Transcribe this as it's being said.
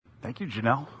Thank you,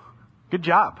 Janelle. Good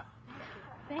job.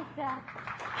 Thanks, Dad.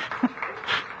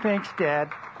 Thanks, Dad.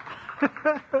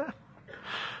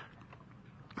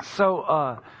 So,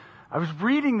 I was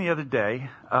reading the other day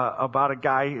about a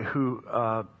guy who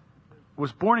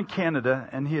was born in Canada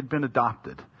and he had been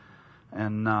adopted.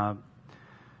 And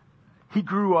he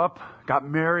grew up, got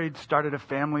married, started a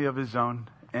family of his own,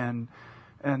 and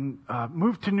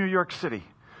moved to New York City.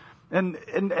 And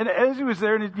as he was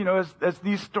there, and as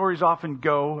these stories often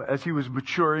go, as he was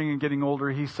maturing and getting older,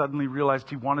 he suddenly realized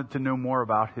he wanted to know more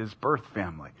about his birth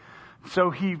family.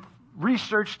 So he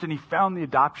researched and he found the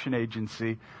adoption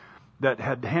agency that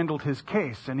had handled his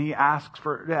case, and he asked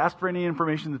for any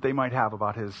information that they might have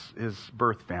about his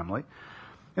birth family.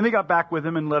 And they got back with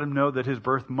him and let him know that his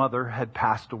birth mother had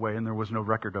passed away and there was no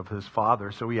record of his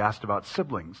father, so he asked about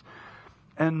siblings.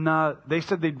 And they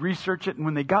said they'd research it, and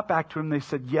when they got back to him, they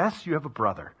said, yes, you have a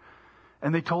brother.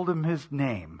 And they told him his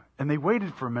name. And they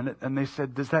waited for a minute, and they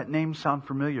said, does that name sound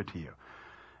familiar to you?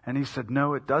 And he said,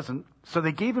 no, it doesn't. So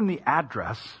they gave him the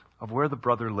address of where the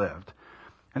brother lived.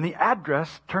 And the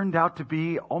address turned out to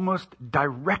be almost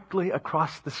directly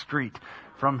across the street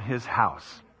from his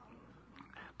house.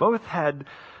 Both had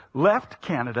left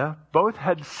Canada, both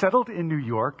had settled in New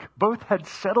York, both had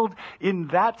settled in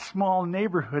that small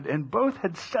neighborhood, and both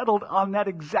had settled on that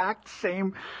exact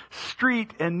same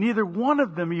street, and neither one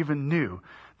of them even knew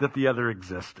that the other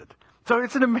existed. So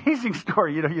it's an amazing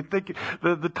story. You think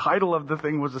the title of the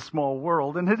thing was A Small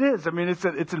World, and it is. I mean, it's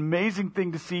an amazing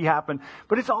thing to see happen,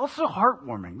 but it's also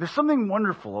heartwarming. There's something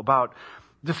wonderful about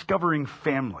discovering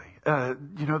family,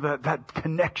 that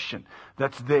connection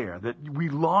that's there, that we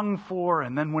long for,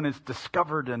 and then when it's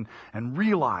discovered and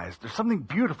realized, there's something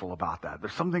beautiful about that.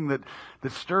 There's something that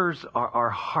stirs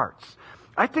our hearts.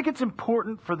 I think it's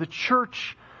important for the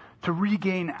church to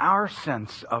regain our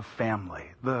sense of family,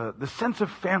 the sense of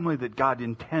family that God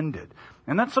intended.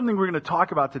 And that's something we're going to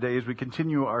talk about today as we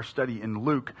continue our study in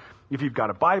Luke. If you've got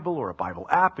a Bible or a Bible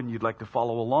app and you'd like to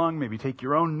follow along, maybe take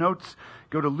your own notes,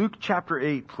 go to Luke chapter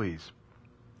 8, please.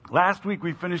 Last week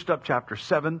we finished up chapter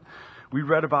 7. We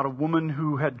read about a woman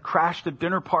who had crashed a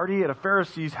dinner party at a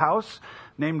Pharisee's house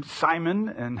named Simon,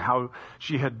 and how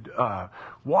she had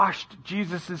washed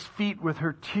Jesus' feet with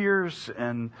her tears.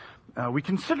 And we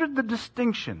considered the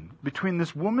distinction between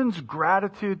this woman's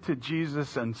gratitude to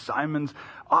Jesus and Simon's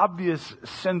obvious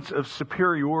sense of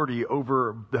superiority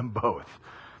over them both.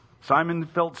 Simon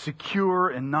felt secure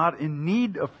and not in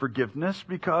need of forgiveness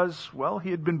because, well, he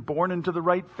had been born into the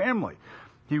right family.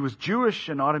 He was Jewish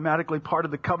and automatically part of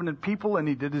the covenant people, and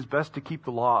he did his best to keep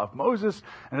the law of Moses.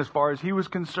 And as far as he was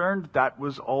concerned, that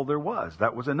was all there was.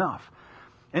 That was enough.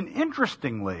 And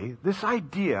interestingly, this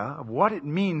idea of what it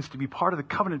means to be part of the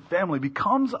covenant family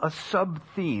becomes a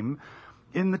sub-theme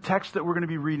in the text that we're going to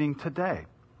be reading today.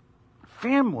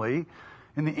 Family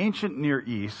in the ancient Near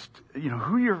East,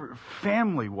 who your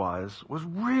family was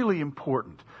really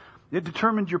important. It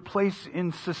determined your place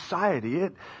in society.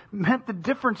 It meant the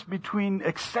difference between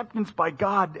acceptance by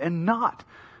God and not,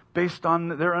 based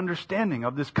on their understanding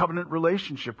of this covenant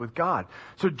relationship with God.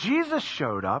 So Jesus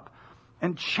showed up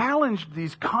and challenged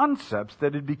these concepts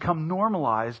that had become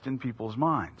normalized in people's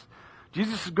minds.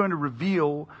 Jesus is going to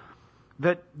reveal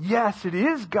that, yes, it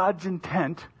is God's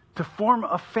intent to form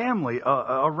a family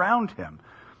around him,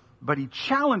 but he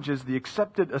challenges the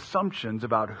accepted assumptions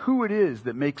about who it is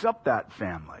that makes up that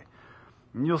family.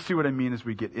 And you'll see what I mean as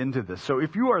we get into this. So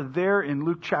if you are there in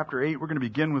Luke chapter 8, we're going to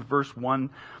begin with verse 1.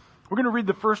 We're going to read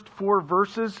the first 4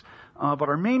 verses, but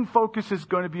our main focus is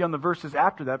going to be on the verses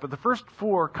after that. But the first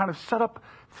 4 kind of set up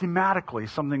thematically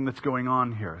something that's going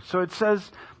on here. So it says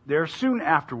there soon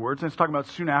afterwards, and it's talking about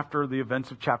soon after the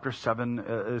events of chapter 7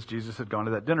 as Jesus had gone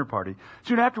to that dinner party.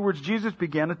 Soon afterwards, Jesus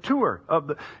began a tour of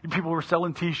the people were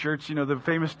selling T-shirts, the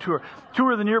famous tour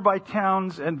of the nearby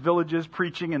towns and villages,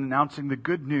 preaching and announcing the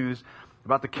good news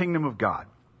about the kingdom of God.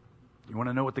 You want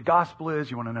to know what the gospel is?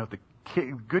 You want to know what the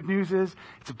good news is?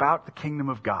 It's about the kingdom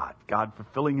of God. God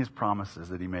fulfilling his promises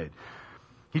that he made.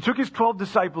 He took his 12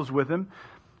 disciples with him,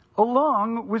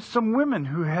 along with some women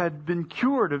who had been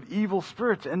cured of evil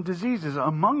spirits and diseases.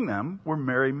 Among them were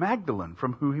Mary Magdalene,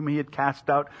 from whom he had cast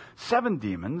out 7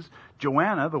 demons,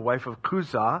 Joanna, the wife of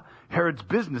Chuza, Herod's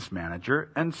business manager,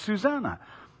 and Susanna,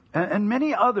 and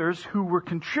many others who were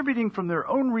contributing from their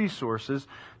own resources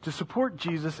to support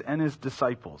Jesus and his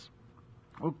disciples.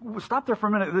 We'll stop there for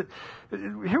a minute.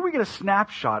 Here we get a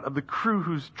snapshot of the crew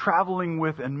who's traveling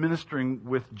with and ministering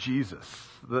with Jesus.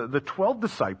 The 12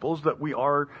 disciples that we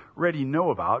already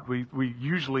know about. We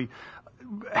usually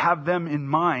have them in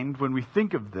mind when we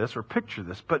think of this or picture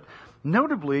this. But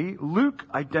notably, Luke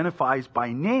identifies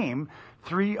by name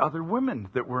 3 other women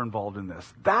that were involved in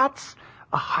this. That's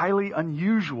a highly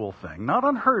unusual thing, not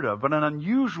unheard of, but an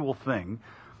unusual thing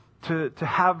to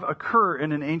have occur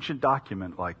in an ancient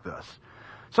document like this.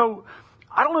 So,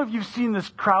 I don't know if you've seen this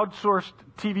crowdsourced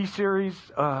TV series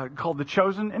called The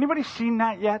Chosen. Anybody seen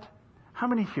that yet? How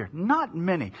many here? Not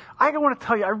many. I want to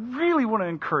tell you, I really want to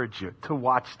encourage you to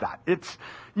watch that.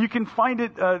 You can find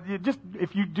it,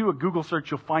 if you do a Google search,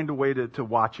 you'll find a way to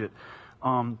watch it.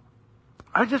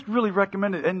 I just really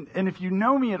recommend it. And if you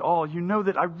know me at all, you know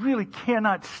that I really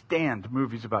cannot stand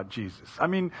movies about Jesus. I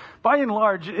mean, by and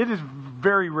large, it is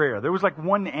very rare. There was like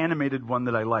one animated one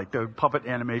that I liked, a puppet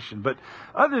animation. But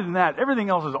other than that, everything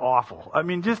else is awful. I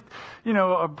mean, just,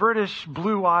 a British,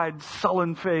 blue-eyed,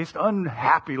 sullen-faced,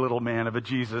 unhappy little man of a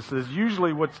Jesus is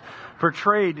usually what's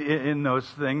portrayed in those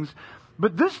things.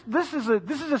 But this is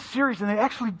a series, and they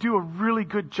actually do a really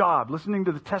good job. Listening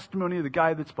to the testimony of the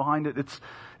guy that's behind it,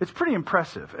 it's pretty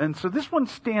impressive. And so this one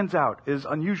stands out as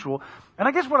unusual. And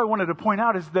I guess what I wanted to point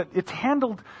out is that it's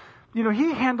handled,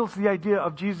 he handles the idea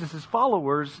of Jesus'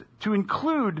 followers to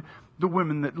include the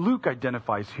women that Luke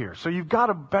identifies here. So you've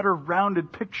got a better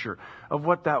rounded picture of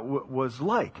what that was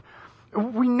like.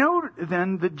 We know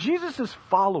then that Jesus'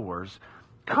 followers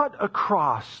cut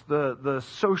across the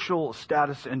social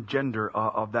status and gender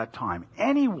of that time.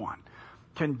 Anyone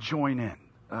can join in.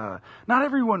 Not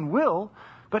everyone will,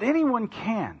 but anyone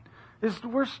can.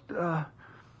 Where's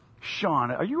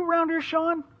Sean? Are you around here,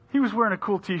 Sean? He was wearing a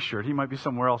cool T-shirt. He might be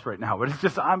somewhere else right now, but it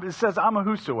says, "I'm a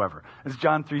whosoever." It's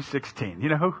John 3:16.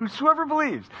 Whosoever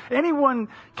believes. Anyone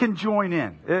can join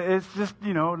in. It's just,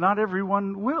 not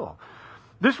everyone will.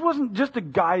 This wasn't just a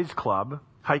guys' club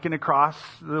hiking across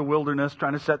the wilderness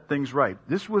trying to set things right.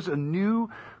 This was a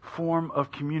new form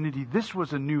of community. This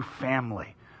was a new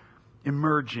family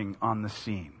emerging on the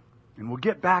scene. And we'll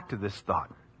get back to this thought.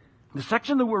 The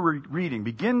section that we're reading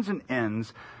begins and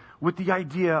ends with the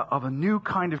idea of a new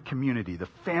kind of community, the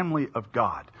family of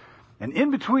God. And in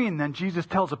between, then, Jesus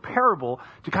tells a parable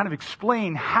to kind of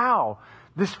explain how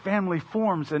this family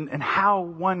forms and how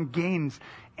one gains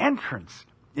entrance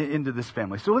into this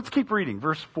family. So let's keep reading.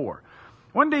 Verse 4.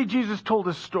 One day Jesus told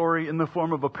a story in the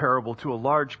form of a parable to a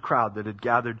large crowd that had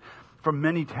gathered from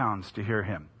many towns to hear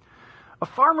him. A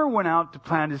farmer went out to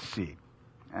plant his seed,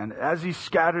 and as he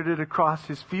scattered it across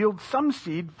his field, some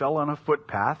seed fell on a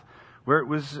footpath where it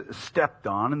was stepped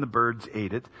on and the birds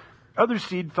ate it. Other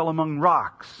seed fell among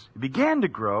rocks. It began to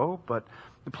grow, but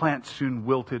the plant soon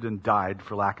wilted and died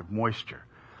for lack of moisture.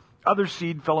 Other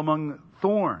seed fell among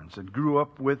thorns and grew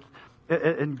up with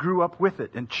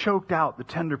it and choked out the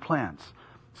tender plants.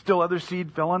 Still other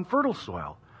seed fell on fertile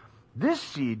soil. This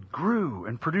seed grew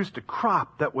and produced a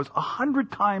crop that was 100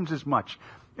 times as much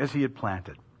as he had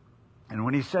planted. And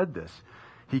when he said this,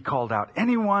 he called out,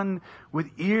 "Anyone with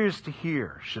ears to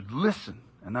hear should listen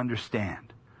and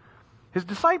understand." His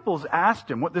disciples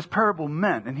asked him what this parable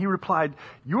meant, and he replied,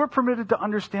 "You are permitted to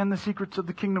understand the secrets of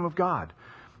the kingdom of God.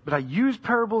 But I use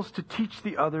parables to teach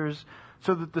the others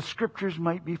so that the scriptures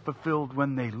might be fulfilled.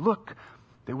 When they look,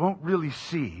 they won't really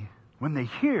see. When they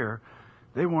hear,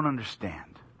 they won't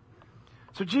understand."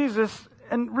 So Jesus,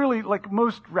 and really like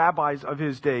most rabbis of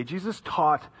his day, Jesus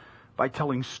taught by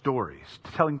telling stories,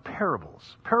 telling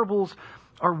parables. Parables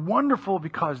are wonderful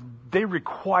because they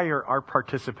require our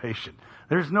participation.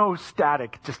 There's no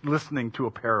static just listening to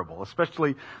a parable,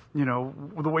 especially, the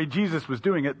way Jesus was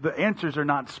doing it. The answers are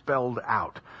not spelled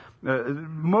out.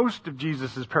 Most of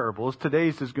Jesus' parables,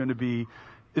 today's is going to be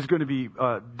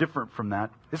different from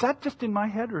that. Is that just in my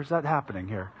head, or is that happening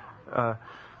here?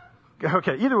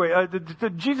 Okay. Either way,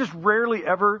 Jesus rarely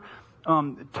ever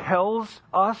tells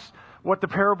us what the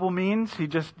parable means. He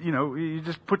just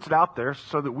puts it out there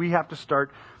so that we have to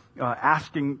start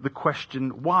asking the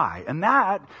question why. And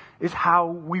that is how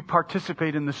we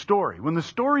participate in the story. When the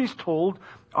story is told,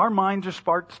 our minds are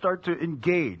start to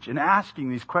engage in asking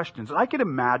these questions. And I can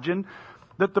imagine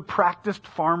that the practiced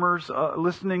farmers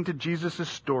listening to Jesus'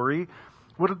 story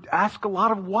would ask a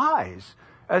lot of whys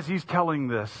as he's telling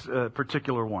this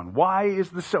particular one. Why is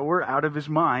the sower out of his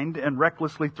mind and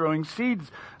recklessly throwing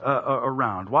seeds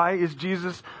around? Why is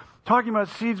Jesus talking about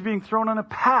seeds being thrown on a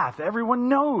path? Everyone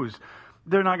knows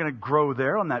they're not going to grow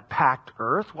there on that packed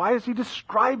earth. Why is he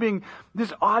describing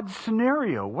this odd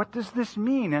scenario? What does this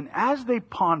mean? And as they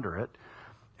ponder it,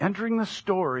 entering the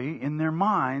story in their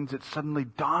minds, it suddenly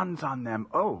dawns on them,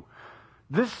 oh,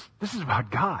 this is about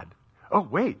God. Oh,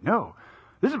 wait, no.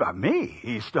 This is about me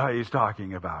he's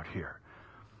talking about here.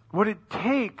 What it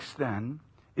takes then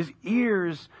is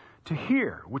ears to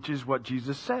hear, which is what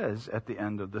Jesus says at the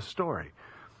end of the story.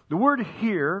 The word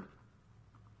hear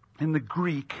in the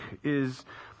Greek is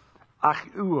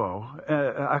akuo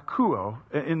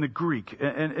in the Greek.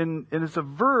 And it's a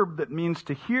verb that means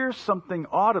to hear something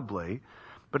audibly,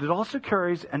 but it also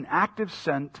carries an active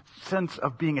sense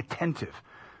of being attentive,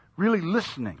 really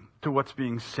listening to what's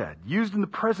being said. Used in the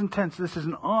present tense, this is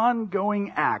an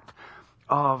ongoing act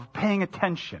of paying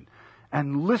attention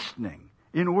and listening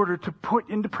in order to put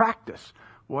into practice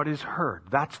what is heard.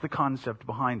 That's the concept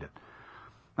behind it.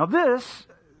 Now this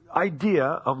idea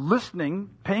of listening,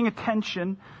 paying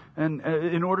attention, and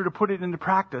in order to put it into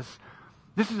practice,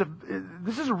 this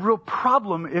is a real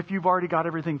problem if you've already got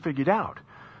everything figured out.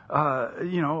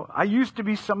 I used to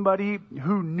be somebody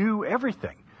who knew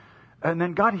everything, and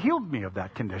then God healed me of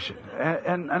that condition,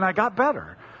 and I got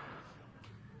better.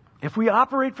 If we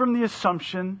operate from the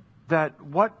assumption that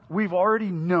what we've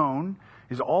already known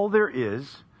is all there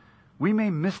is, we may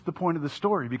miss the point of the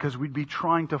story because we'd be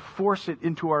trying to force it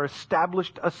into our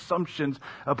established assumptions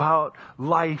about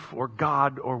life or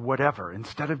God or whatever,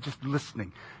 instead of just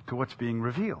listening to what's being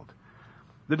revealed.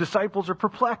 The disciples are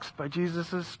perplexed by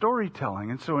Jesus'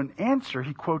 storytelling, and so in answer,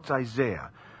 he quotes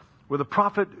Isaiah, where the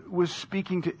prophet was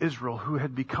speaking to Israel, who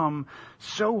had become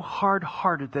so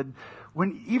hard-hearted that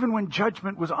even when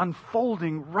judgment was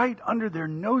unfolding right under their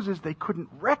noses, they couldn't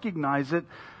recognize it.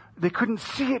 They couldn't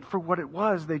see it for what it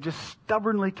was. They just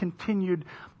stubbornly continued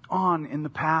on in the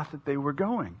path that they were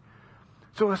going.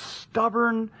 So a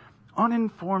stubborn,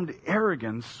 uninformed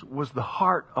arrogance was the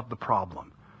heart of the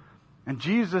problem. And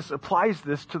Jesus applies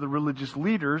this to the religious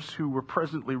leaders who were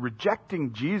presently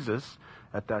rejecting Jesus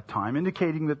at that time,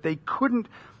 indicating that they couldn't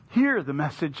hear the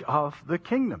message of the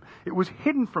kingdom. It was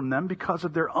hidden from them because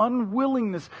of their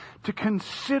unwillingness to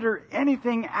consider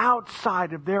anything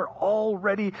outside of their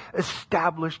already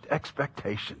established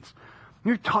expectations.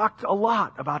 We talked a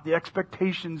lot about the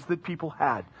expectations that people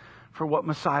had for what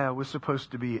Messiah was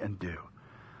supposed to be and do.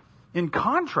 In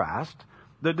contrast,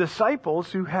 the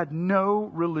disciples who had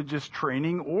no religious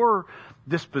training or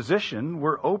disposition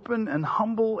were open and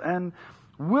humble and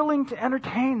willing to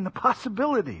entertain the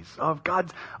possibilities of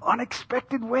God's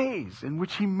unexpected ways in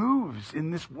which He moves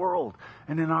in this world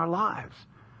and in our lives.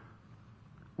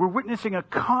 We're witnessing a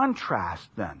contrast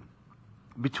then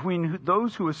between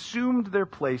those who assumed their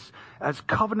place as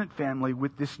covenant family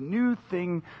with this new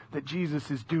thing that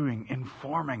Jesus is doing in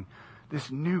forming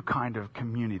this new kind of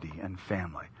community and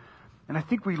family. And I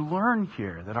think we learn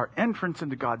here that our entrance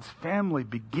into God's family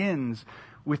begins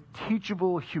with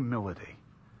teachable humility.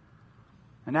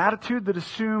 An attitude that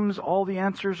assumes all the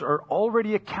answers are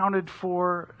already accounted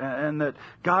for and that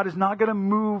God is not going to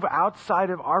move outside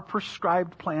of our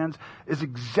prescribed plans is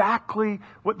exactly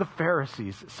what the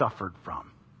Pharisees suffered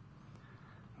from.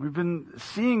 We've been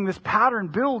seeing this pattern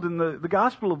build in the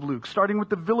Gospel of Luke, starting with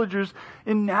the villagers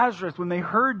in Nazareth when they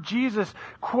heard Jesus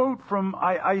quote from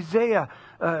Isaiah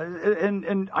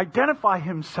and identify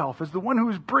himself as the one who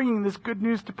was bringing this good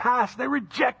news to pass. They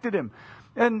rejected him.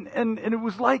 And it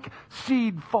was like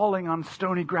seed falling on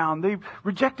stony ground. They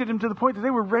rejected him to the point that they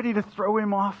were ready to throw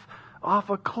him off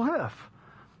a cliff.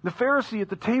 The Pharisee at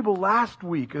the table last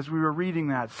week, as we were reading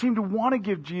that, seemed to want to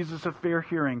give Jesus a fair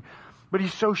hearing. But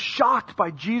he's so shocked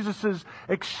by Jesus'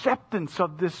 acceptance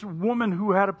of this woman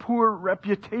who had a poor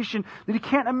reputation that he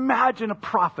can't imagine a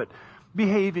prophet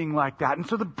behaving like that. And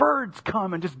so the birds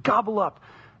come and just gobble up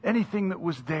anything that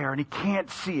was there, and he can't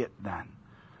see it then.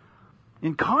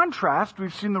 In contrast,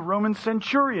 we've seen the Roman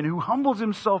centurion who humbles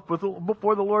himself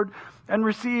before the Lord and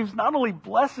receives not only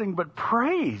blessing but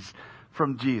praise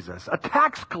from Jesus. A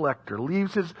tax collector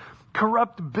leaves his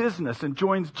corrupt business and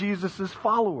joins Jesus'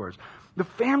 followers. The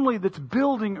family that's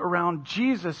building around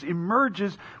Jesus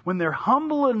emerges when they're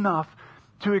humble enough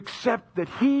to accept that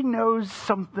He knows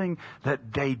something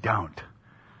that they don't.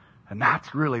 And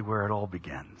that's really where it all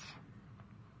begins.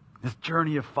 This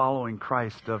journey of following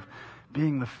Christ, of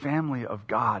being the family of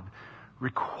God,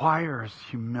 requires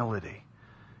humility.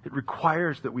 It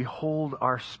requires that we hold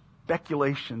our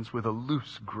speculations with a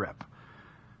loose grip,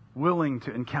 willing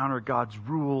to encounter God's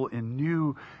rule in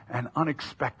new and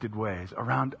unexpected ways,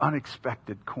 around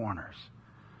unexpected corners.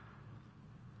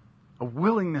 A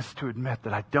willingness to admit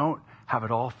that I don't have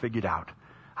it all figured out.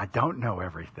 I don't know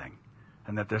everything.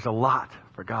 And that there's a lot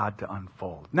for God to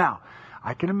unfold. Now,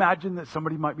 I can imagine that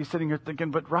somebody might be sitting here thinking,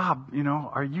 but Rob,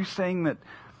 are you saying that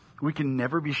we can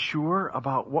never be sure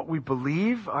about what we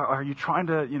believe? Are you trying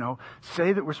to,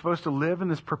 say that we're supposed to live in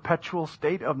this perpetual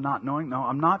state of not knowing? No,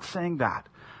 I'm not saying that.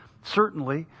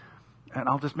 Certainly, and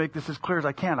I'll just make this as clear as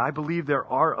I can, I believe there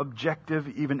are objective,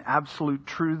 even absolute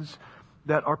truths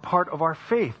that are part of our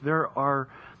faith. There are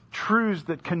truths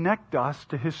that connect us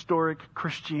to historic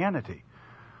Christianity.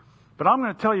 But I'm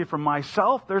going to tell you for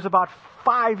myself, there's about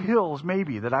 5 hills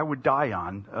maybe that I would die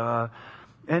on.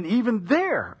 And even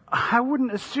there, I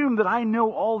wouldn't assume that I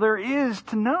know all there is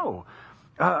to know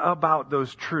about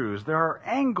those truths. There are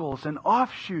angles and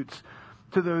offshoots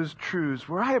to those truths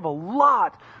where I have a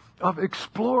lot of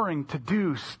exploring to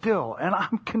do still. And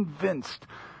I'm convinced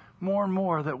more and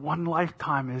more that one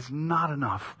lifetime is not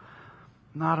enough.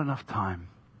 Not enough time.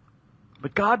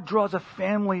 But God draws a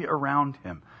family around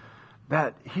him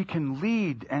that he can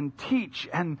lead and teach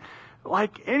and,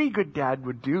 like any good dad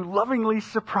would do, lovingly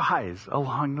surprise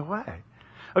along the way.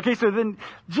 Okay, so then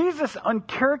Jesus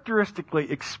uncharacteristically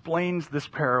explains this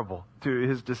parable to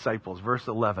his disciples. Verse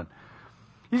 11.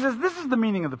 He says, this is the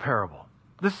meaning of the parable.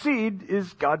 The seed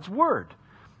is God's word.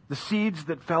 The seeds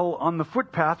that fell on the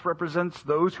footpath represents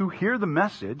those who hear the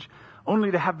message,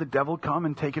 only to have the devil come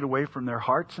and take it away from their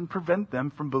hearts and prevent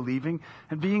them from believing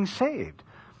and being saved.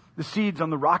 The seeds on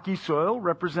the rocky soil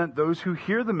represent those who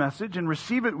hear the message and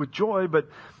receive it with joy, but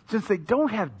since they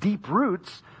don't have deep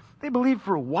roots, they believe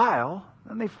for a while,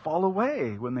 and they fall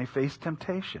away when they face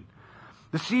temptation.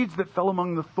 The seeds that fell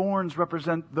among the thorns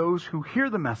represent those who hear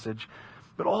the message,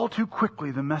 but all too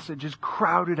quickly the message is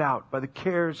crowded out by the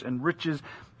cares and riches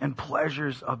and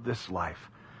pleasures of this life.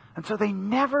 And so they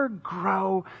never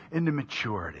grow into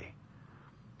maturity.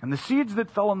 And the seeds that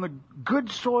fell on the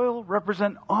good soil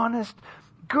represent honest,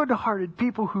 good-hearted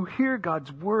people who hear God's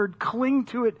word, cling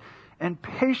to it, and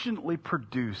patiently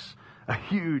produce a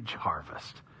huge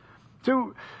harvest.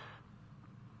 So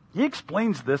he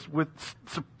explains this with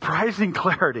surprising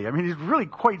clarity. I mean, he's really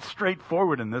quite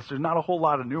straightforward in this. There's not a whole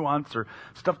lot of nuance or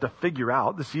stuff to figure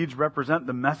out. The seeds represent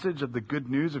the message of the good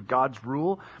news of God's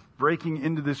rule breaking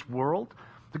into this world.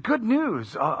 The good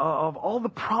news of all the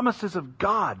promises of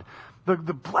God, the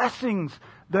blessings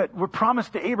that were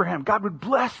promised to Abraham. God would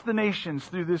bless the nations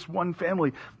through this one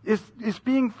family is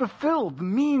being fulfilled. The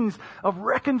means of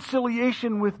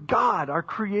reconciliation with God, our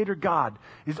Creator God,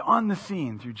 is on the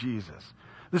scene through Jesus.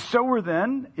 The sower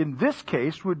then, in this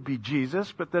case, would be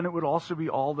Jesus, but then it would also be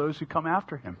all those who come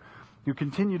after him, who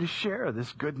continue to share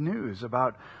this good news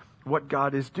about what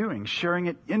God is doing, sharing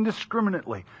it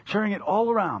indiscriminately, sharing it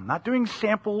all around, not doing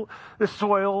sample the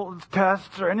soil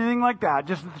tests or anything like that,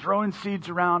 just throwing seeds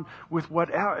around with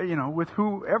whatever, with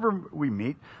whoever we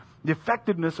meet. The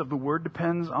effectiveness of the word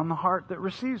depends on the heart that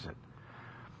receives it.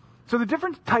 So the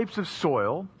different types of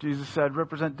soil, Jesus said,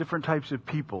 represent different types of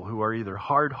people who are either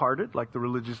hard-hearted, like the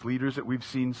religious leaders that we've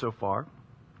seen so far,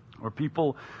 or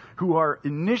people who are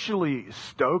initially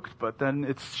stoked, but then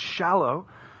it's shallow.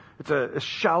 It's a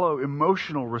shallow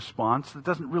emotional response that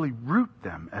doesn't really root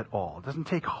them at all. It doesn't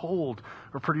take hold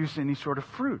or produce any sort of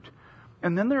fruit.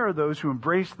 And then there are those who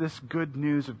embrace this good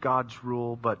news of God's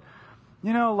rule, but,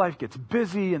 life gets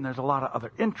busy and there's a lot of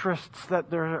other interests that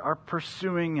they are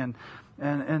pursuing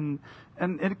and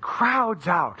it crowds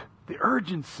out the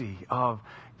urgency of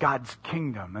God's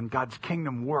kingdom and God's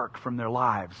kingdom work from their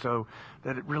lives so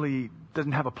that it really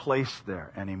doesn't have a place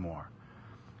there anymore.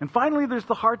 And finally, there's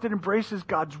the heart that embraces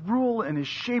God's rule and is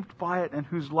shaped by it and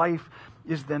whose life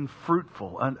is then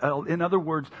fruitful. In other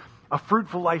words, a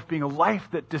fruitful life being a life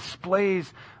that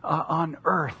displays on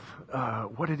earth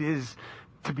what it is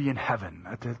to be in heaven,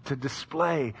 to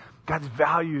display God's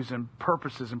values and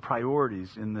purposes and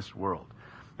priorities in this world.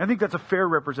 I think that's a fair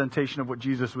representation of what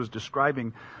Jesus was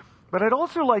describing. But I'd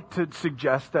also like to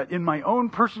suggest that in my own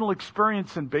personal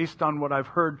experience and based on what I've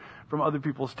heard from other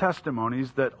people's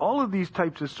testimonies, that all of these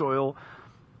types of soil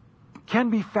can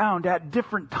be found at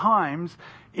different times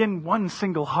in one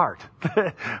single heart.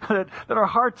 that our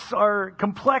hearts are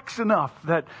complex enough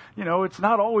that, it's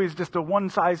not always just a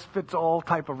one-size-fits-all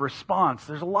type of response.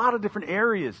 There's a lot of different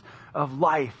areas of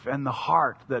life and the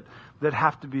heart that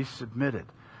have to be submitted.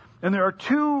 And there are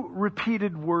 2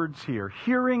 repeated words here,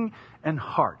 hearing and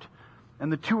heart.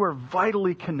 And the 2 are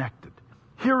vitally connected.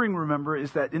 Hearing, remember,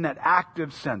 is that in that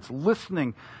active sense.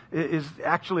 Listening is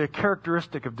actually a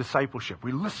characteristic of discipleship.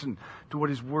 We listen to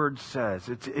what his word says.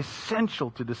 It's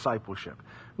essential to discipleship.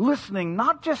 Listening,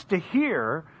 not just to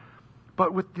hear,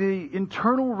 but with the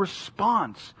internal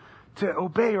response to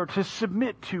obey or to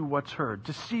submit to what's heard.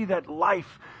 To see that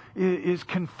life is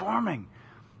conforming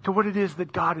to what it is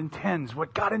that God intends,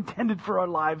 what God intended for our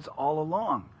lives all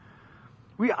along.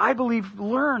 I believe,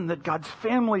 learn that God's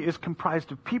family is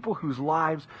comprised of people whose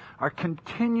lives are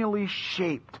continually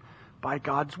shaped by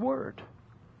God's word.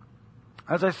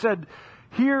 As I said,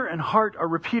 hear and heart are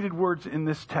repeated words in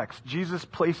this text. Jesus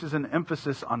places an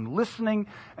emphasis on listening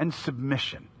and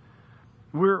submission.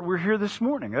 We're here this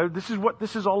morning. This is what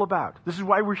this is all about. This is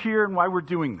why we're here and why we're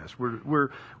doing this.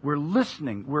 We're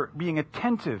listening. We're being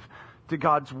attentive to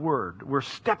God's word. We're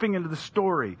stepping into the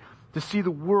story to see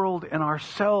the world and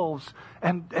ourselves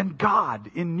and God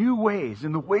in new ways,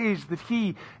 in the ways that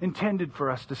He intended for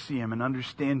us to see Him and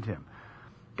understand Him.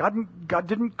 God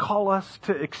didn't call us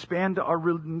to expand our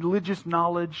religious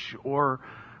knowledge or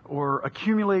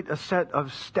accumulate a set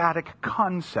of static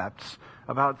concepts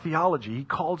about theology. He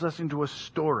calls us into a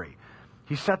story.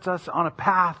 He sets us on a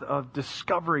path of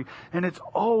discovery, and it's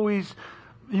always,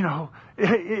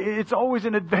 it's always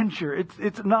an adventure.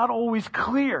 It's not always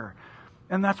clear.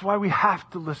 And that's why we have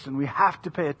to listen. We have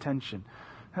to pay attention.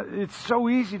 It's so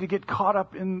easy to get caught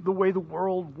up in the way the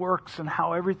world works and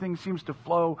how everything seems to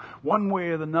flow one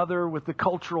way or another with the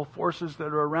cultural forces that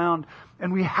are around.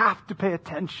 And we have to pay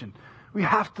attention. We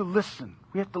have to listen.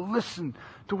 We have to listen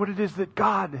to what it is that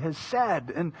God has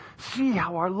said and see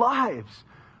how our lives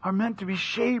are meant to be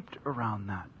shaped around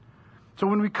that. So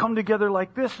when we come together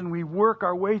like this and we work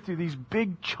our way through these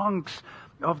big chunks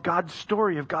of God's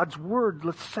story, of God's Word,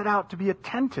 let's set out to be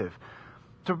attentive.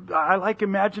 I like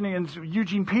imagining, and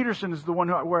Eugene Peterson is the one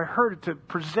where I heard it, to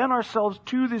present ourselves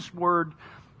to this Word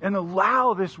and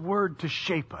allow this Word to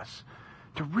shape us,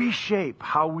 to reshape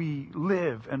how we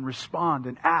live and respond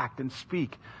and act and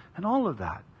speak and all of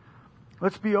that.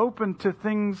 Let's be open to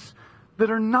things that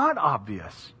are not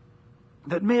obvious,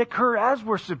 that may occur as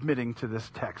we're submitting to this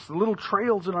text, the little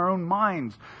trails in our own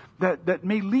minds that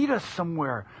may lead us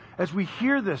somewhere as we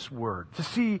hear this word, to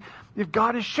see if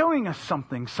God is showing us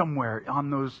something somewhere on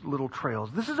those little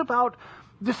trails. This is about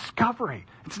discovery.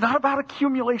 It's not about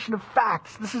accumulation of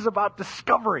facts. This is about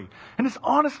discovery. And it's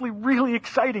honestly really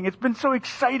exciting. It's been so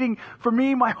exciting for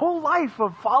me my whole life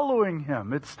of following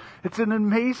Him. It's an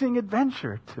amazing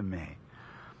adventure to me.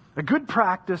 A good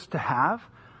practice to have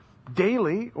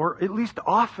daily, or at least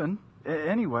often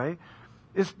anyway,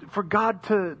 is for God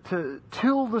to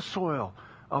till the soil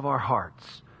of our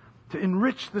hearts, to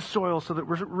enrich the soil so that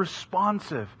we're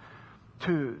responsive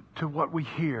to what we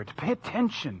hear, to pay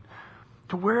attention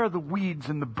to where the weeds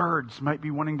and the birds might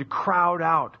be wanting to crowd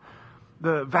out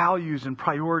the values and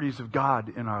priorities of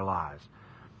God in our lives.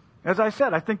 As I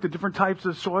said, I think the different types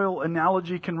of soil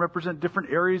analogy can represent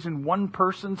different areas in one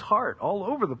person's heart all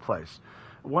over the place.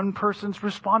 One person's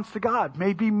response to God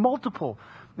may be multiple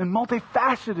and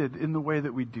multifaceted in the way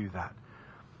that we do that.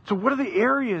 So what are the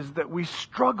areas that we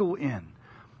struggle in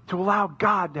to allow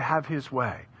God to have His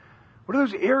way? What are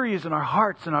those areas in our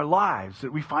hearts and our lives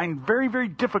that we find very, very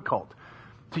difficult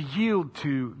to yield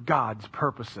to God's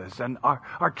purposes and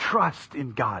our trust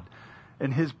in God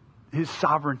and His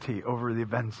sovereignty over the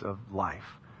events of life?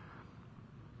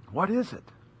 What is it?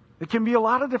 It can be a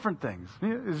lot of different things.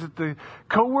 Is it the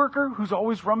coworker who's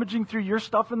always rummaging through your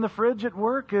stuff in the fridge at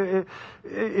work?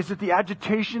 Is it the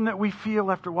agitation that we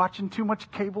feel after watching too much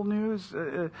cable news?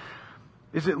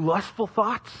 Is it lustful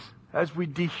thoughts as we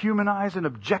dehumanize and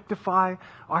objectify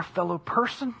our fellow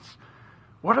persons?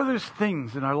 What are those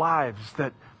things in our lives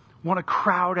that want to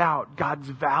crowd out God's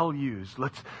values?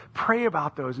 Let's pray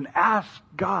about those and ask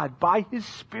God by His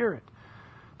Spirit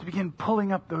to begin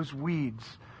pulling up those weeds,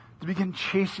 to begin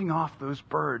chasing off those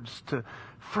birds, to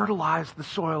fertilize the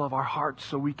soil of our hearts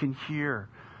so we can hear,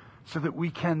 so that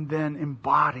we can then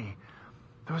embody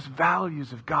those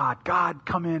values of God. God,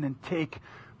 come in and take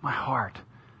my heart.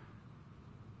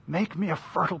 Make me a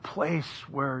fertile place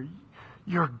where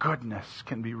your goodness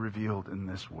can be revealed in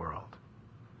this world.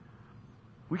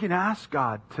 We can ask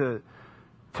God to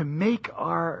make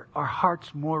our hearts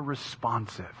more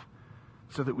responsive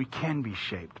so that we can be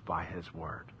shaped by His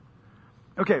Word.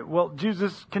 Okay, well,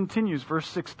 Jesus continues, verse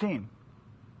 16.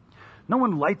 No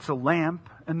one lights a lamp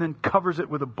and then covers it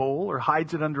with a bowl or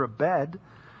hides it under a bed.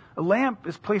 A lamp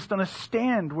is placed on a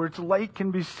stand where its light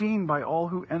can be seen by all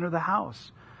who enter the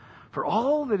house. For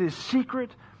all that is secret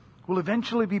will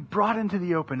eventually be brought into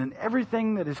the open, and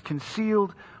everything that is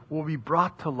concealed will be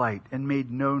brought to light and made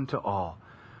known to all.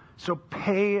 So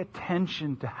pay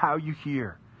attention to how you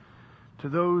hear. To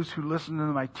those who listen to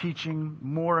my teaching,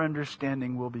 more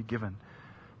understanding will be given.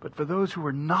 But for those who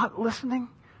are not listening,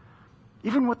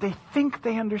 even what they think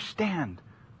they understand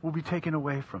will be taken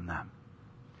away from them.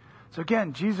 So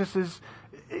again, Jesus is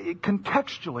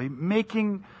contextually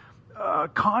making a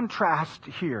contrast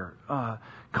here,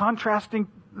 contrasting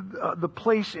the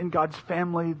place in God's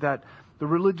family that the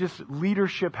religious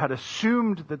leadership had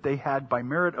assumed that they had by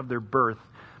merit of their birth,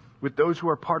 with those who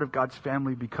are part of God's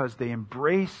family because they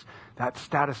embrace that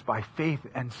status by faith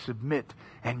and submit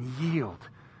and yield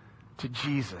to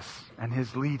Jesus and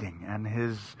His leading and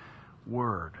His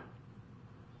Word.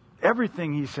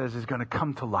 Everything, he says, is going to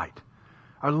come to light.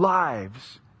 Our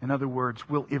lives, in other words,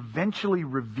 will eventually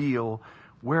reveal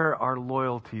where our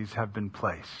loyalties have been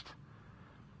placed.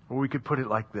 Or we could put it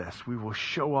like this: we will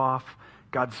show off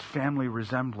God's family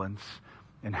resemblance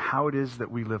in how it is that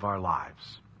we live our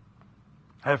lives.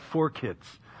 I have 4 kids,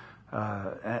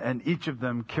 and each of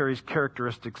them carries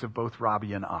characteristics of both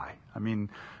Robbie and I. I mean,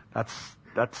 that's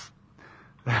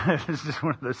it's just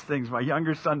one of those things. My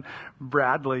younger son,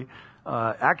 Bradley,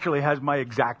 actually has my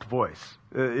exact voice.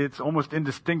 It's almost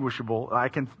indistinguishable. I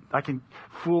can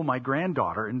fool my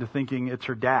granddaughter into thinking it's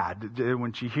her dad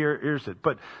when she hears it.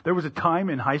 But there was a time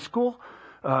in high school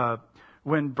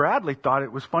when Bradley thought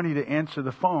it was funny to answer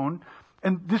the phone.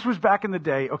 And this was back in the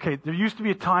day. Okay, there used to be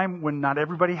a time when not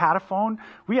everybody had a phone.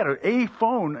 We had a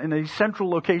phone in a central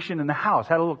location in the house.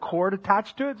 Had a little cord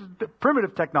attached to it. It's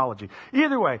primitive technology.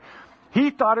 Either way,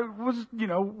 he thought it was,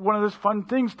 one of those fun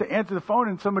things to answer the phone,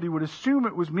 and somebody would assume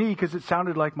it was me because it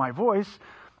sounded like my voice.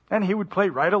 And he would play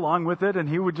right along with it, and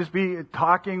he would just be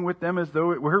talking with them as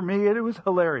though it were me, and it was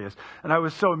hilarious. And I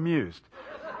was so amused.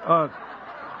 But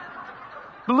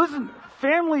listen,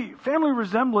 family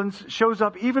resemblance shows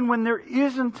up even when there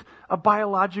isn't a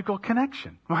biological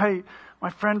connection. My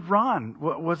friend Ron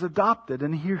was adopted,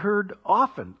 and he heard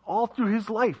often, all through his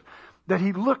life, that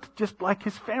he looked just like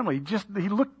his family. He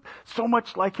looked so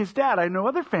much like his dad. I know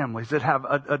other families that have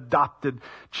adopted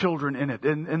children in it,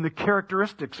 and the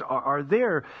characteristics are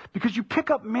there because you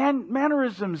pick up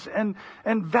mannerisms and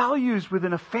values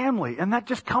within a family, and that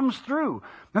just comes through,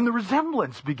 and the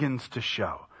resemblance begins to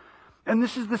show. And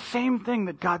this is the same thing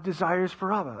that God desires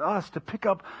for us, to pick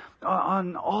up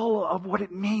on all of what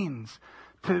it means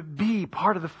to be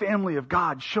part of the family of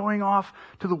God, showing off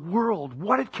to the world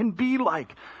what it can be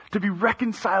like to be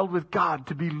reconciled with God,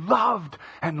 to be loved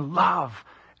and love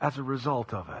as a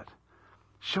result of it.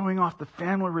 Showing off the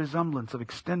family resemblance of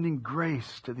extending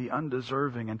grace to the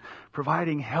undeserving and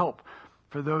providing help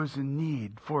for those in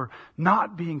need, for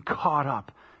not being caught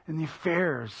up in the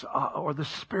affairs or the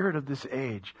spirit of this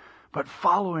age, but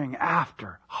following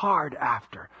hard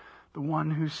after the one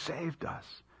who saved us.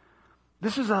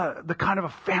 This is the kind of a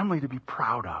family to be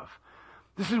proud of.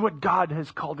 This is what God has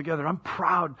called together. I'm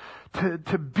proud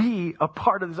to be a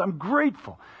part of this. I'm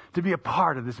grateful to be a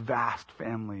part of this vast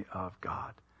family of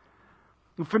God.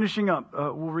 And finishing up,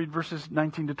 we'll read verses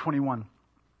 19 to 21.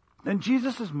 Then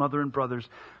Jesus' mother and brothers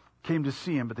came to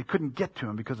see him, but they couldn't get to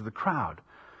him because of the crowd.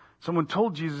 Someone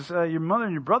told Jesus, your mother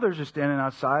and your brothers are standing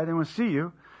outside. They want to see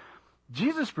you.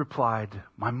 Jesus replied,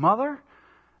 my mother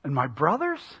and my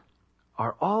brothers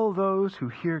are all those who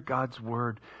hear God's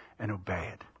word and obey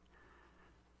it.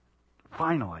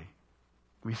 Finally,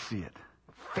 we see it.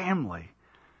 Family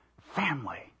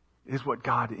is what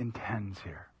God intends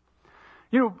here.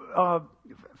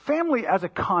 Family as a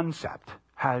concept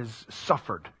has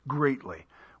suffered greatly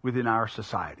within our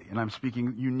society. And I'm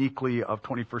speaking uniquely of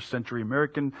 21st century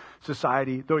American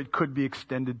society, though it could be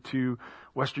extended to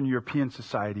Western European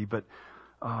society. But,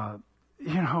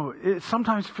 it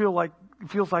sometimes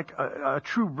feels like a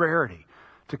true rarity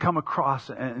to come across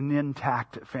an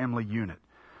intact family unit,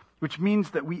 which means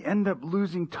that we end up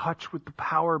losing touch with the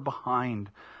power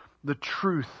behind the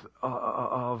truth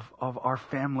of our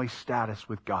family status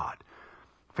with God.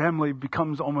 Family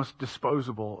becomes almost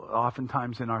disposable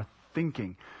oftentimes in our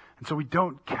thinking. And so we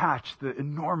don't catch the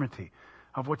enormity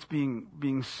of what's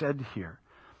being said here.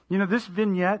 This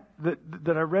vignette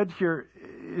that I read here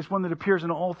is one that appears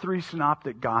in all 3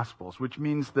 synoptic gospels, which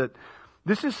means that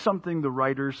this is something the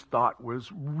writers thought was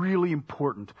really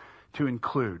important to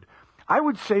include. I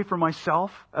would say for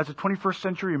myself, as a 21st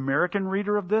century American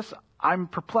reader of this, I'm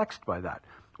perplexed by that.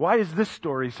 Why is this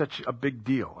story such a big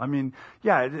deal? I mean,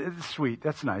 yeah, it's sweet.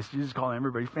 That's nice. You just call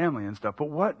everybody family and stuff. But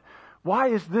why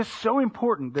is this so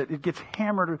important that it gets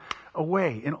hammered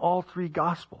away in all 3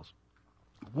 gospels?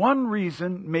 One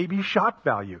reason may be shock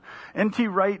value. N.T.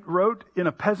 Wright wrote, in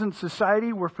a peasant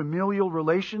society where familial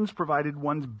relations provided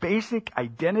one's basic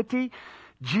identity,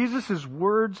 Jesus'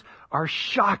 words are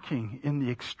shocking in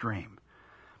the extreme.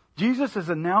 Jesus is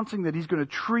announcing that he's going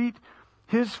to treat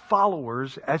his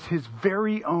followers as his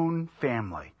very own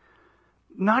family.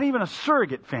 Not even a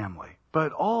surrogate family,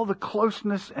 but all the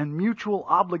closeness and mutual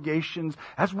obligations,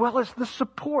 as well as the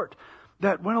support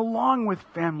that went along with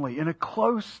family in a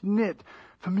close-knit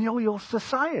familial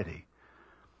society.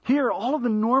 Here, all of the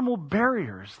normal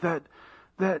barriers that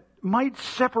might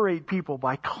separate people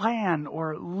by clan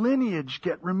or lineage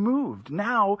get removed.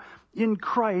 Now, in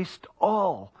Christ,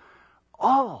 all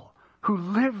who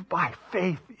live by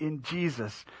faith in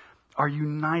Jesus are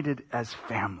united as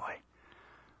family.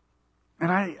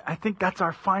 And I think that's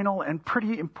our final and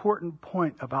pretty important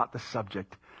point about the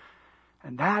subject.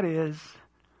 And that is,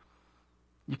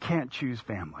 you can't choose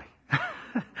family.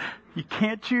 You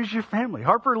can't choose your family.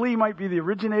 Harper Lee might be the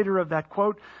originator of that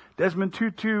quote. Desmond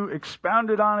Tutu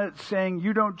expounded on it, saying,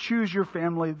 you don't choose your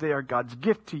family. They are God's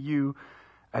gift to you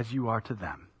as you are to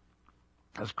them.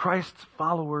 As Christ's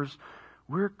followers,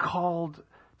 we're called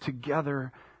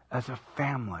together as a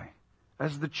family.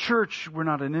 As the church, we're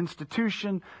not an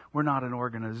institution, we're not an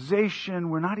organization,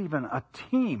 we're not even a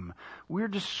team. We're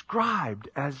described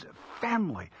as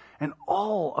family and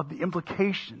all of the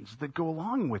implications that go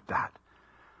along with that.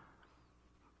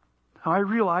 Now, I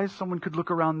realize someone could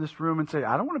look around this room and say,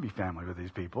 I don't want to be family with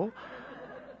these people.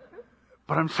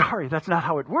 But I'm sorry, that's not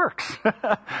how it works.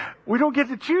 We don't get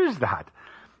to choose that.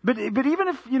 But even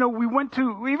if,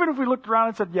 even if we looked around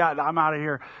and said, yeah, I'm out of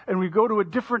here, and we go to a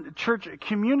different church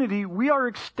community, we are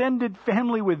extended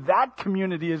family with that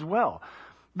community as well.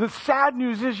 The sad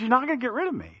news is you're not going to get rid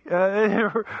of me,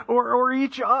 or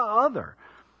each other.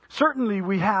 Certainly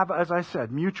we have, as I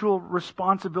said, mutual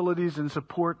responsibilities and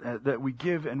support that we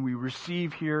give and we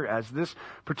receive here as this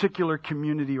particular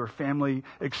community or family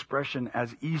expression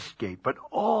as Eastgate. But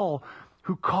all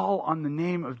who call on the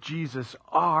name of Jesus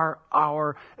are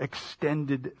our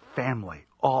extended family.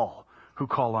 All who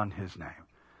call on His name.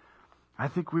 I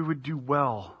think we would do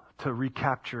well to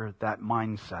recapture that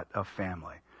mindset of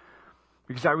family.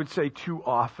 Because I would say too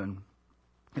often,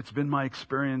 it's been my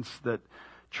experience that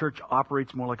church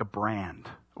operates more like a brand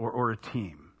or a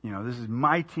team. This is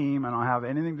my team, and I don't have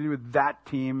anything to do with that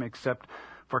team except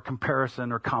for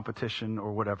comparison or competition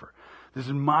or whatever. This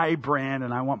is my brand,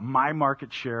 and I want my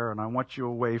market share, and I want you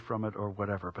away from it or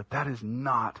whatever. But that is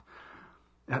not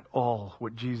at all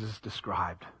what Jesus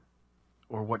described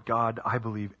or what God, I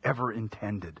believe, ever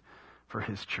intended for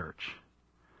His church.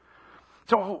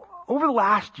 So over the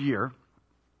last year,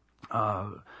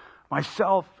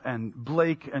 myself and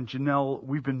Blake and Janelle,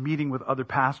 we've been meeting with other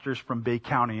pastors from Bay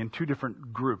County in two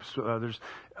different groups. There's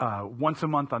once a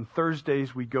month on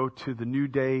Thursdays, we go to the New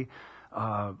Day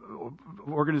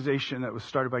organization that was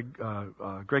started by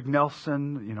Greg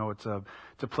Nelson. It's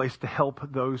a place to help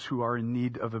those who are in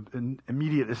need of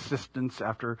immediate assistance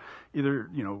after either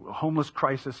homeless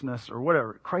crisisness or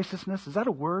whatever. Crisisness, is that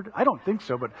a word? I don't think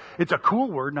so, but it's a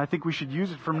cool word, and I think we should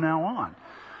use it from now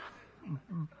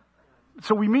on.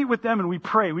 So we meet with them and we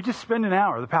pray. We just spend an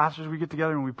hour. The pastors, we get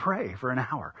together and we pray for an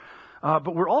hour.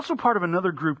 But we're also part of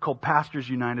another group called Pastors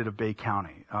United of Bay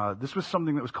County. This was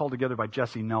something that was called together by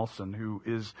Jesse Nelson, who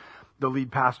is the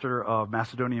lead pastor of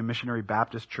Macedonia Missionary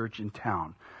Baptist Church in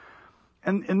town.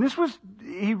 And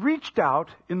he reached out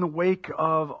in the wake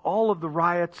of all of the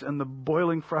riots and the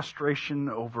boiling frustration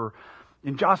over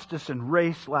injustice and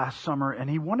race last summer, and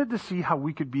he wanted to see how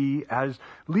we could be, as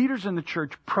leaders in the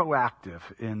church, proactive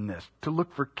in this, to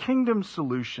look for kingdom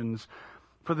solutions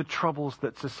for the troubles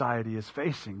that society is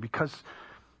facing. Because,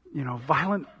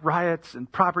 violent riots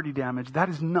and property damage, that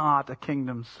is not a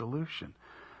kingdom solution.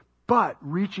 But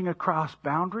reaching across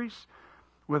boundaries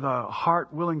with a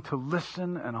heart willing to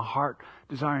listen and a heart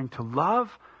desiring to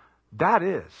love, that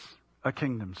is a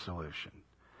kingdom solution.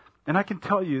 And I can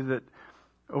tell you that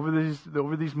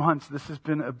over these months, this has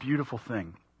been a beautiful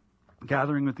thing.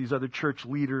 Gathering with these other church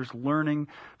leaders, learning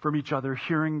from each other,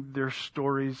 hearing their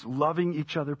stories, loving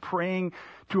each other, praying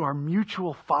to our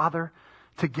mutual Father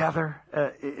together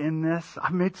in this.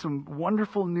 I've made some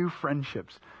wonderful new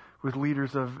friendships with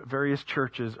leaders of various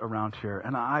churches around here.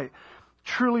 And I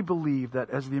truly believe that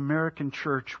as the American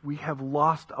church, we have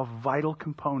lost a vital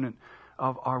component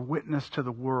of our witness to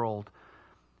the world,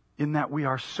 in that we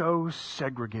are so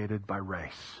segregated by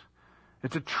race.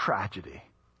 It's a tragedy.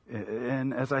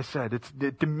 And as I said,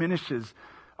 it diminishes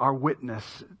our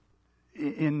witness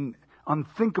in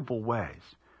unthinkable ways.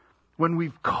 When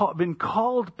we've been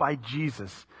called by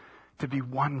Jesus to be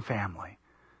one family,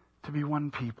 to be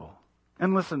one people.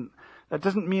 And listen, that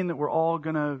doesn't mean that we're all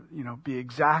going to, be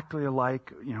exactly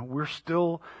alike. We're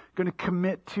still going to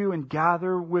commit to and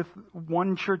gather with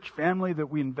one church family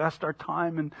that we invest our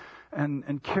time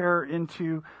and care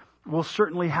into. We'll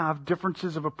certainly have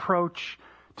differences of approach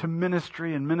to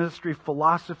ministry and ministry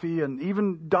philosophy and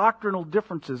even doctrinal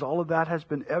differences. All of that has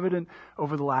been evident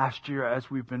over the last year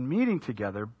as we've been meeting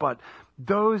together. But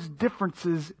those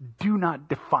differences do not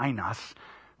define us.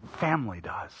 Family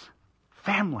does.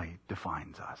 Family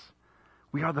defines us.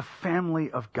 We are the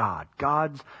family of God.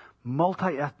 God's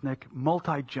multi-ethnic,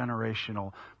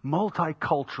 multi-generational,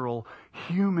 multicultural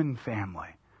human family.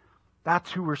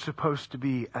 That's who we're supposed to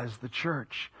be as the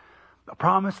church. The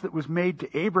promise that was made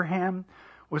to Abraham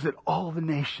was that all the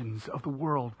nations of the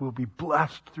world will be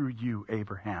blessed through you,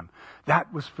 Abraham.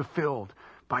 That was fulfilled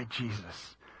by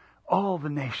Jesus. All the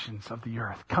nations of the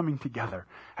earth coming together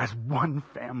as one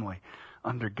family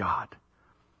under God.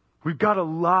 We've got a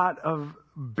lot of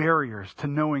barriers to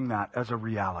knowing that as a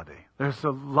reality. There's a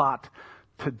lot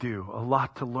to do, a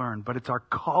lot to learn, but it's our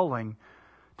calling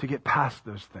to get past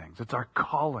those things. It's our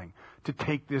calling to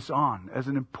take this on as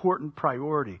an important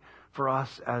priority for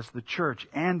us as the church.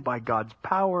 And by God's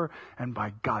power and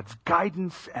by God's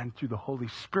guidance and through the Holy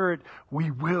Spirit, we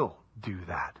will do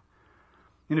that.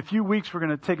 In a few weeks, we're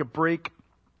going to take a break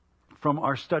from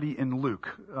our study in Luke.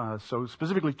 So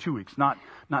specifically 2 weeks, not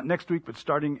next week, but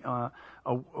starting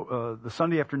the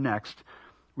Sunday after next.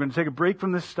 We're going to take a break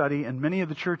from this study, and many of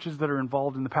the churches that are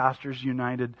involved in the Pastors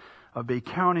United Bay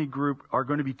County group are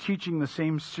going to be teaching the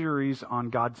same series on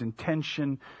God's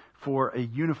intention for a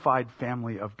unified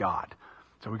family of God.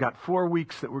 So we've got 4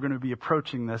 weeks that we're going to be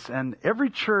approaching this, and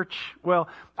every church, well,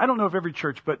 I don't know if every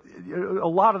church, but a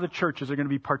lot of the churches are going to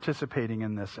be participating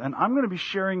in this. And I'm going to be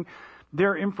sharing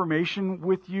their information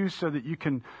with you so that you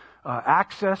can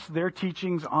access their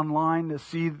teachings online, to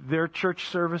see their church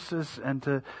services, and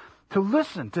to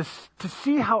listen, to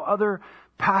see how other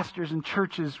pastors and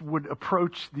churches would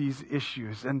approach these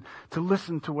issues, and to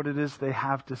listen to what it is they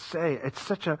have to say. It's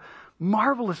such a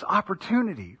marvelous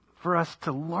opportunity for us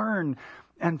to learn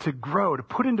and to grow, to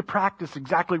put into practice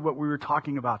exactly what we were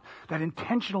talking about, that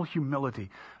intentional humility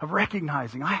of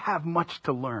recognizing I have much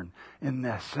to learn in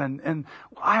this, and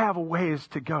I have a ways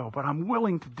to go, but I'm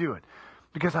willing to do it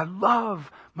because I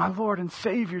love my Lord and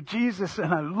Savior Jesus,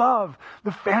 and I love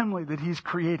the family that He's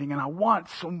creating, and I want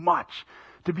so much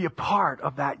to be a part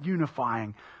of that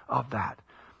unifying of that.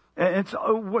 And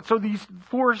so these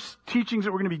 4 teachings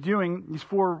that we're going to be doing, these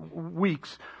 4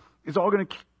 weeks, is all going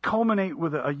to culminate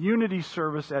with a unity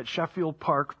service at Sheffield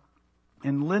Park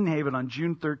in Lynn Haven on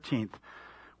June 13th,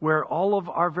 where all of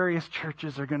our various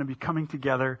churches are going to be coming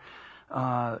together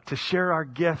to share our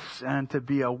gifts and to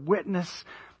be a witness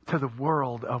to the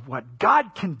world of what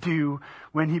God can do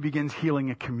when He begins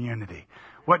healing a community,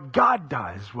 what God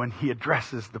does when He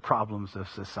addresses the problems of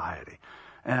society.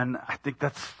 And I think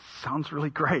that sounds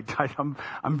really great.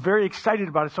 I'm very excited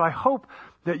about it. So I hope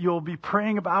that you'll be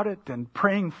praying about it and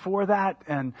praying for that,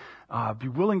 and be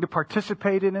willing to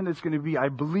participate in it. It's going to be, I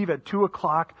believe, at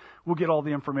 2:00. We'll get all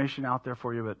the information out there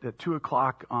for you, but at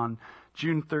 2:00 on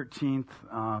June 13th,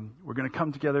 we're going to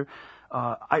come together.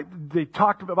 They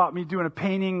talked about me doing a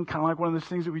painting, kind of like one of those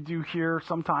things that we do here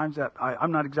sometimes. That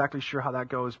I'm not exactly sure how that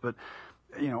goes, but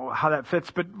how that fits,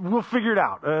 but we'll figure it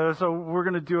out. So we're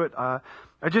going to do it.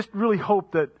 I just really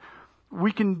hope that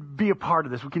we can be a part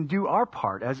of this. We can do our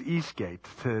part as Eastgate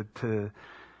to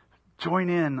join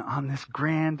in on this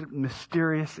grand,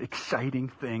 mysterious, exciting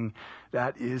thing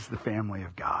that is the family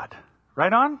of God.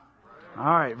 Right on? All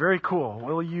right, very cool.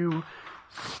 Will you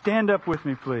stand up with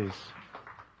me, please?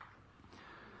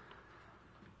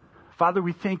 Father,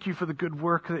 we thank You for the good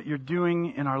work that You're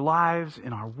doing in our lives,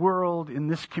 in our world, in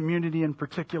this community in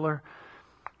particular.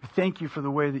 We thank You for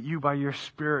the way that You, by Your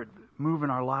Spirit, move in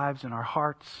our lives and our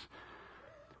hearts.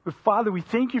 But Father, we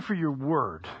thank You for Your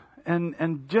Word.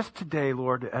 And just today,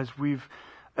 Lord, as we've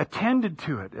attended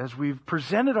to it, as we've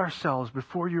presented ourselves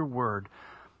before Your Word,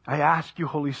 I ask You,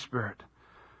 Holy Spirit,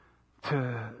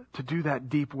 to do that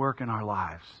deep work in our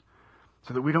lives,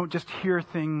 so that we don't just hear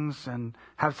things and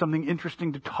have something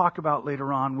interesting to talk about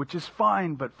later on, which is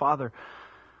fine, but Father,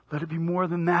 let it be more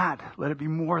than that. Let it be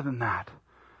more than that.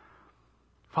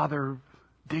 Father,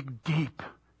 dig deep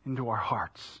into our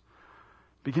hearts.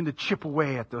 Begin to chip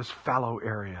away at those fallow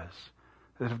areas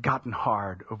that have gotten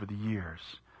hard over the years.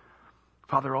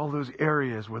 Father, all those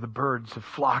areas where the birds have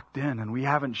flocked in and we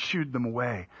haven't shooed them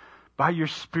away. By Your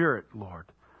Spirit, Lord,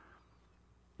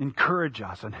 encourage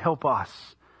us and help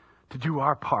us to do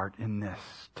our part in this,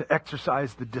 to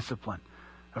exercise the discipline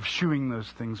of shooing those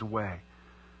things away,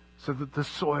 so that the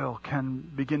soil can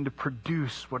begin to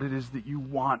produce what it is that You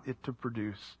want it to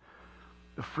produce,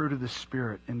 the fruit of the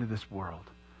Spirit into this world,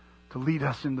 to lead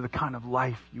us into the kind of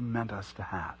life You meant us to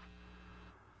have.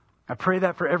 I pray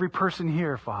that for every person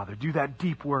here, Father, do that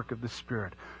deep work of the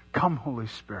Spirit. Come, Holy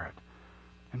Spirit,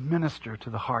 and minister to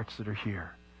the hearts that are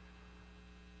here.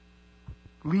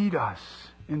 Lead us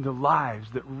into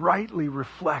lives that rightly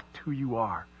reflect who You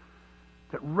are,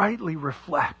 that rightly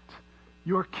reflect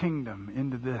Your kingdom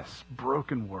into this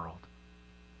broken world.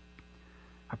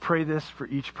 I pray this for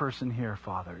each person here,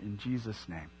 Father, in Jesus'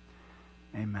 name.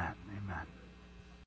 Amen. Amen.